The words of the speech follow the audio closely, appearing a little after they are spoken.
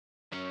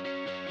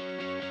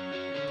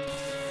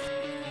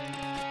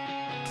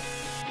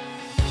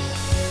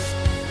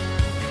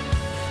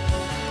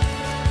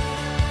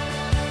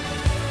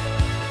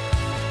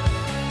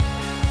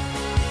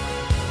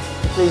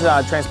These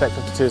Transpac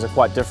 52s are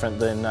quite different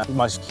than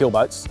most keel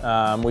boats.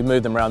 We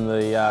move them around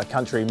the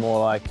country more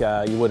like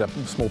you would a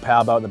small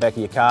powerboat in the back of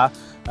your car,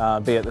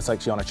 be it that's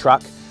actually on a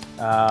truck.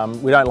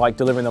 We don't like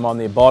delivering them on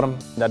their bottom.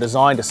 They're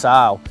designed to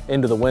sail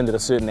into the wind at a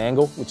certain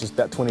angle, which is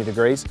about 20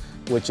 degrees,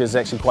 which is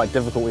actually quite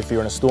difficult if you're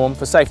in a storm.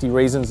 For safety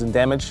reasons and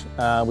damage,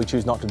 we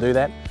choose not to do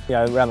that. You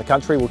know, around the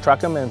country we'll truck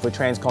them, and if we're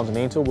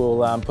transcontinental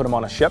we'll put them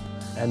on a ship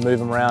and move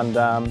them around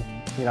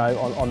you know,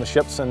 on the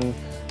ships and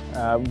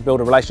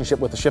build a relationship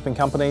with the shipping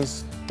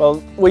companies.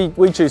 Well, we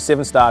choose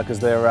Sevenstar because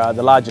they're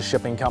the largest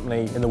shipping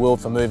company in the world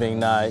for moving you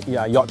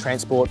know, yacht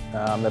transport.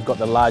 They've got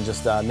the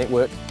largest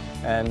network,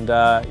 and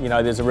you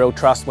know, there's a real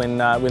trust when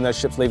those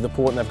ships leave the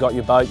port and they've got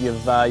your boat.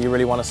 You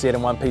really want to see it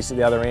in one piece at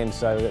the other end,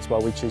 so that's why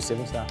we choose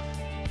Sevenstar.